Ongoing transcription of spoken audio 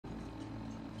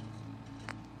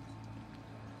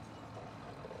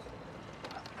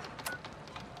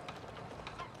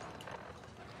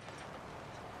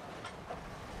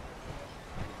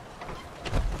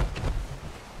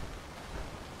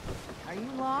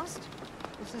lost?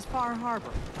 This is Far Harbor.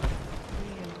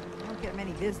 We don't get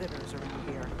many visitors around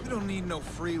here. You don't need no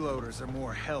freeloaders or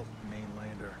more help,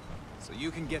 mainlander. So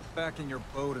you can get back in your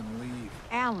boat and leave.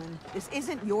 Allen, this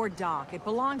isn't your dock. It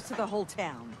belongs to the whole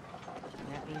town.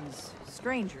 That means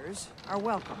strangers are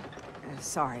welcome.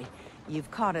 Sorry,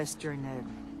 you've caught us during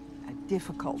a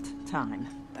difficult time.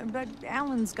 But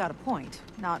Allen's got a point.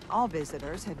 Not all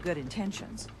visitors have good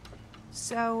intentions.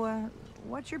 So,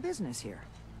 what's your business here?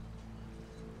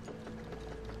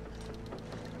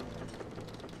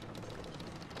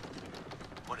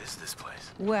 What is this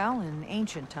place? Well, in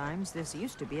ancient times, this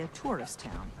used to be a tourist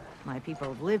town. My people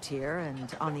have lived here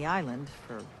and on the island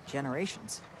for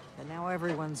generations. But now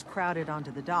everyone's crowded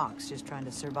onto the docks, just trying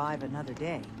to survive another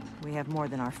day. We have more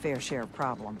than our fair share of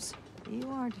problems. You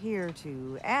aren't here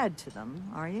to add to them,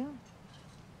 are you?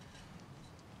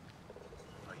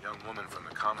 A young woman from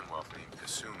the Commonwealth named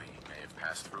Kasumi may have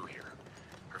passed through here.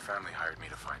 Her family hired me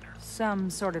to find her. Some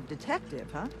sort of detective,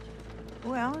 huh?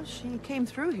 Well, she came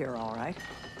through here all right.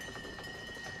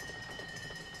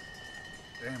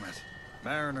 Damn it.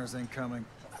 Mariners incoming.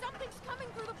 Something's coming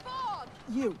through the fog!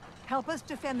 You, help us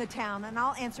defend the town, and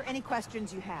I'll answer any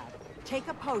questions you have. Take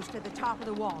a post at the top of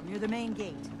the wall, near the main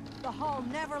gate. The hull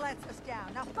never lets us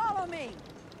down. Now follow me!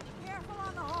 Careful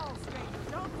on the hull, stranger.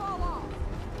 Don't fall off.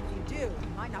 If you do, we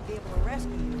might not be able to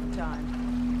rescue you in time.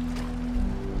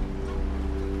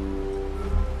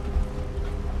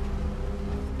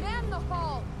 Man the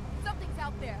hull! Something's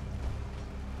out there.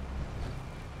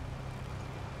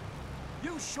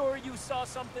 You sure you saw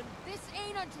something? This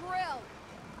ain't a drill!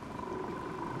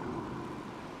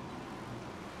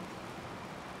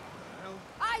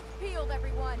 Eyes peeled,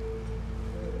 everyone!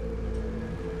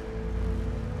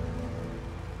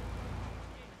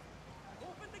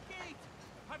 Open the gate!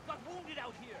 I've got wounded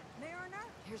out here! Mariner?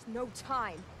 There's no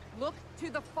time. Look to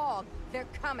the fog. They're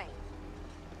coming.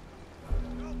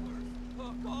 Gulpers!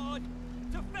 Oh, God!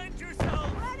 Defend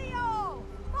yourselves! Ready all!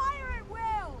 Fire at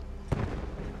will!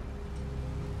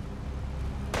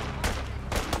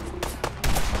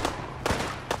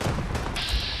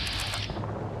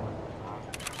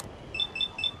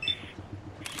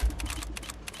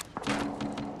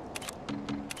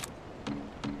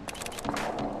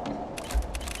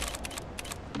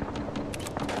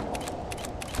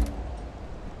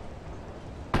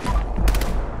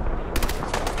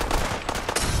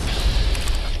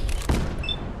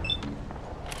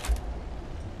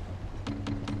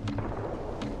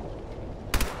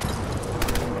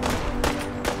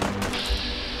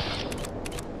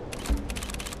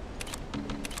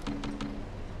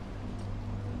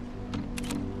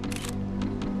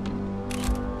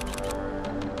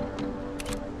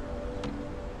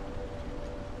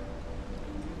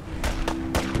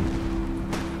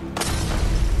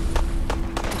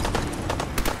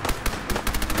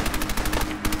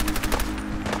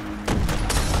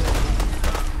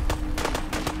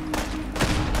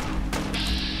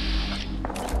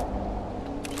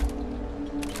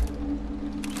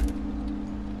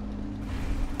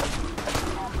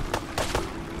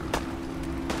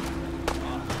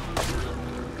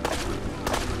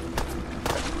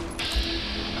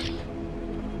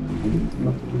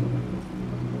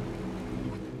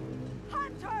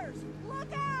 Hunters!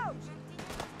 Look out!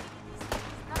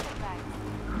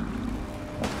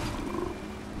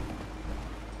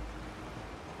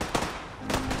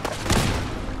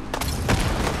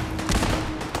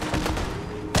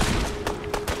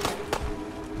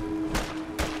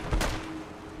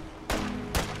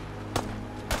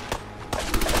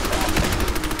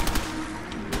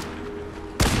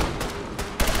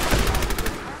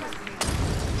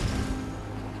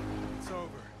 It's over.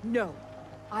 No.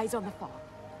 Eyes on the fog.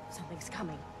 Something's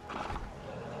coming.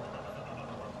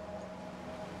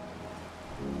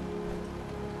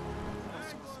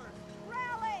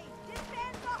 Rally!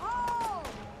 Defend the hull!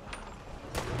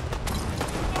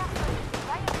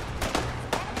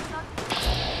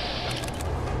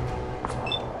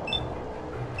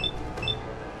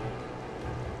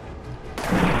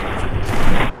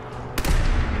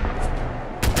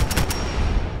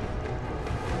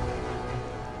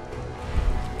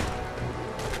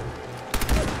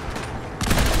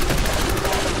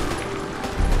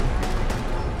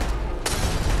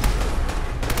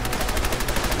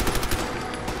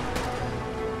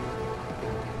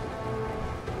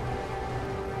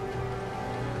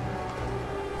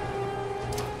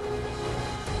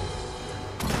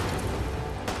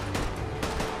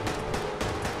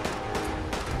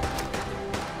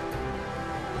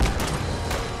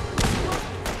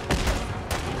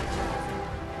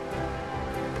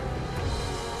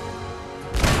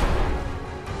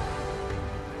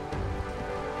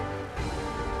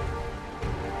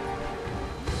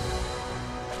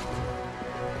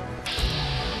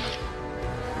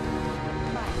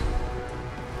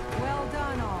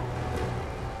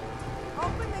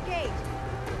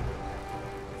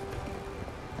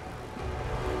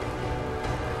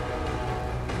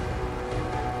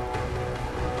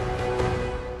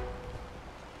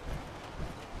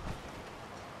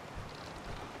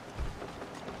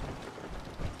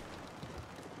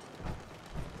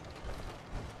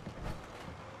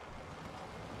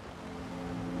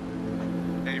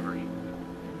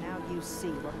 you see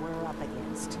what we're up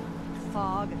against.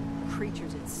 Fog and the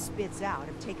creatures it spits out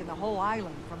have taken the whole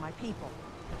island from my people.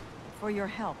 For your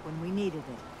help when we needed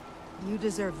it, you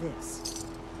deserve this.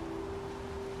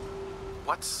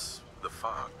 What's the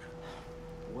fog?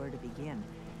 Where to begin?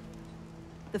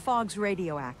 The fog's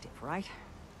radioactive, right?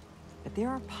 But there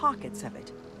are pockets of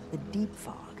it, the deep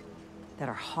fog, that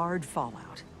are hard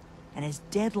fallout. And as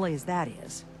deadly as that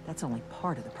is, that's only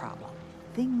part of the problem.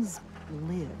 Things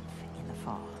live in the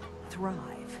fog,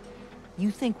 thrive.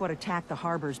 You think what attacked the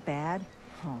harbor's bad?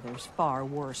 Oh, there's far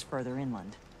worse further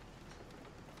inland.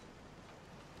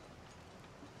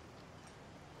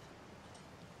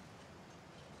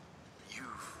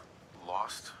 You've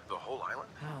lost the whole island?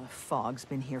 Oh, the fog's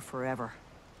been here forever.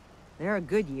 There are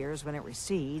good years when it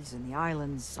recedes and the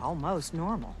island's almost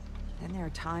normal. Then there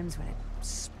are times when it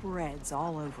spreads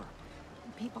all over.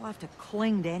 People have to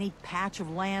cling to any patch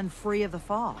of land free of the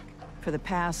fog. For the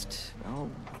past,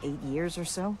 8 years or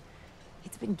so,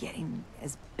 it's been getting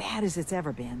as bad as it's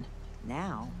ever been.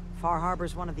 Now, Far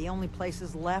Harbor's one of the only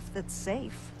places left that's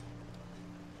safe.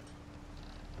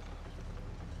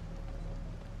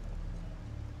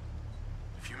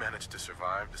 If you managed to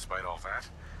survive despite all that,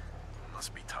 it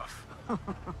must be tough.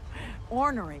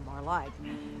 Ornery, more like.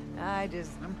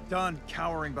 I'm done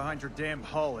cowering behind your damn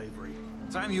hull, Avery.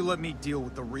 Time you let me deal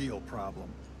with the real problem.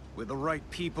 With the right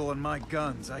people and my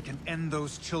guns, I can end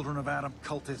those Children of Adam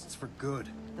cultists for good.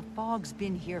 The fog's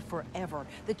been here forever.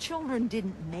 The children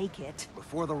didn't make it.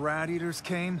 Before the Rat Eaters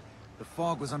came, the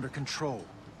fog was under control.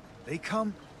 They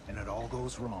come, and it all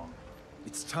goes wrong.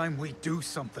 It's time we do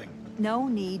something. No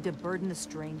need to burden the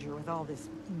stranger with all this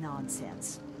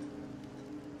nonsense.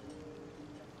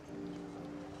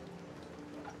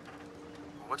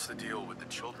 What's the deal with the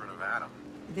Children of Adam?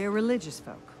 They're religious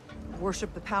folk.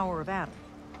 Worship the power of Adam.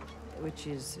 Which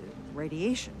is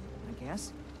radiation, I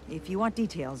guess. If you want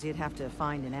details, you'd have to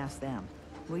find and ask them.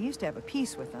 We used to have a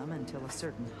peace with them until a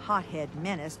certain hothead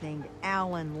menace named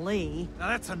Allen Lee... Now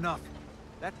that's enough.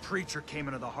 That preacher came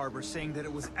into the harbor saying that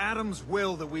it was Adam's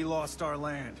will that we lost our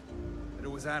land. That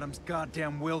it was Adam's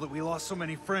goddamn will that we lost so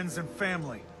many friends and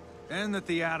family. And that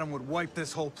the Atom would wipe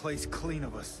this whole place clean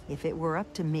of us. If it were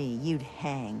up to me, you'd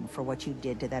hang for what you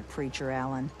did to that preacher,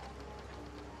 Alan.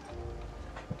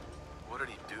 What did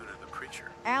he do to the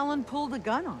preacher? Alan pulled a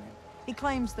gun on him. He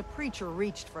claims the preacher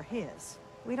reached for his.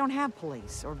 We don't have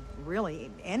police, or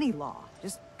really any law.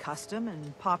 Just custom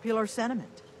and popular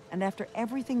sentiment. And after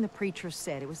everything the preacher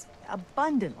said, it was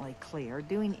abundantly clear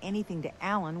doing anything to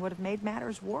Alan would have made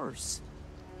matters worse.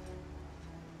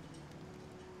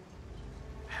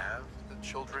 Have the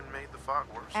children made the fog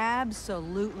worse?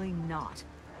 Absolutely not.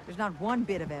 There's not one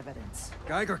bit of evidence.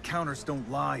 Geiger counters don't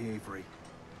lie, Avery.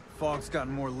 The fog's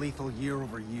gotten more lethal year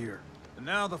over year. And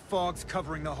now the fog's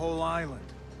covering the whole island.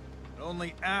 But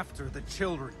only after the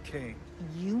children came.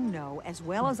 You know as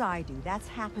well as I do, that's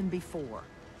happened before.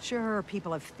 Sure,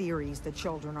 people have theories that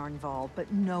children are involved,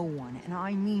 but no one, and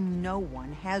I mean no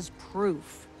one, has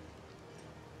proof.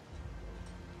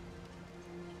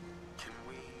 Can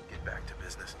we get back to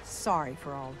business? Sorry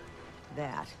for all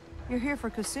that. You're here for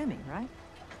Kasumi, right?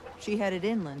 She headed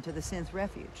inland to the synth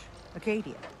refuge,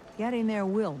 Acadia. Getting there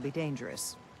will be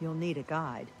dangerous. You'll need a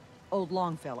guide. Old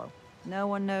Longfellow. No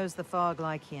one knows the fog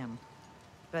like him.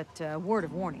 But, word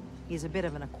of warning, he's a bit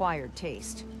of an acquired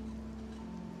taste.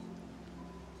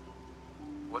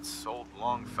 What's Old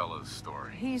Longfellow's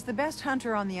story? He's the best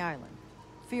hunter on the island.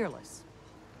 Fearless.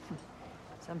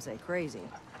 Some say crazy.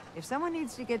 If someone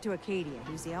needs to get to Acadia,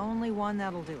 he's the only one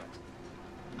that'll do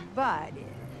it. But,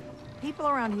 people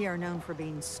around here are known for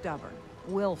being stubborn,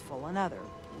 willful, and other,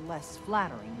 less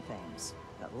flattering things.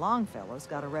 But Longfellow's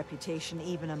got a reputation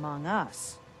even among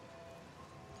us.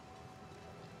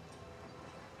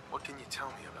 What can you tell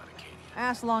me about Acadia?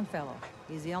 Ask Longfellow.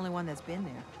 He's the only one that's been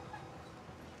there.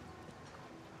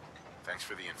 Thanks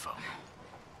for the info.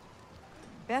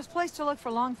 Best place to look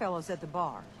for Longfellow's at the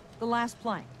bar. The last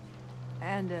plank.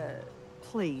 And,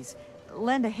 please,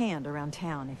 lend a hand around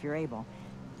town if you're able.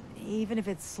 Even if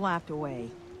it's slapped away.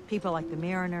 People like the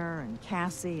Mariner and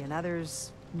Cassie and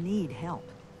others need help.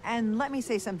 And let me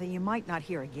say something you might not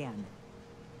hear again.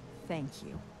 Thank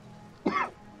you.